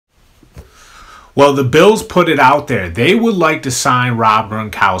Well, the Bills put it out there. They would like to sign Rob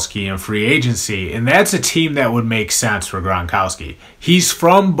Gronkowski in free agency, and that's a team that would make sense for Gronkowski. He's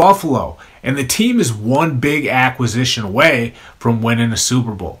from Buffalo, and the team is one big acquisition away from winning a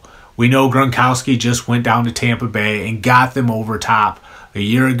Super Bowl. We know Gronkowski just went down to Tampa Bay and got them over top a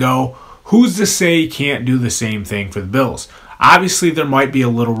year ago. Who's to say he can't do the same thing for the Bills? Obviously, there might be a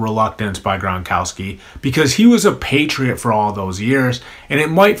little reluctance by Gronkowski because he was a Patriot for all those years, and it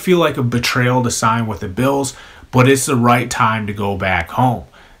might feel like a betrayal to sign with the Bills, but it's the right time to go back home.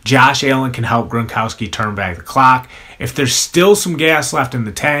 Josh Allen can help Gronkowski turn back the clock. If there's still some gas left in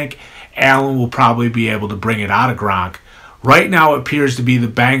the tank, Allen will probably be able to bring it out of Gronk. Right now, it appears to be the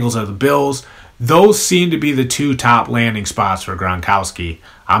Bengals or the Bills. Those seem to be the two top landing spots for Gronkowski.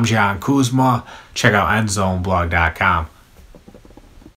 I'm John Kuzma. Check out EndZoneBlog.com.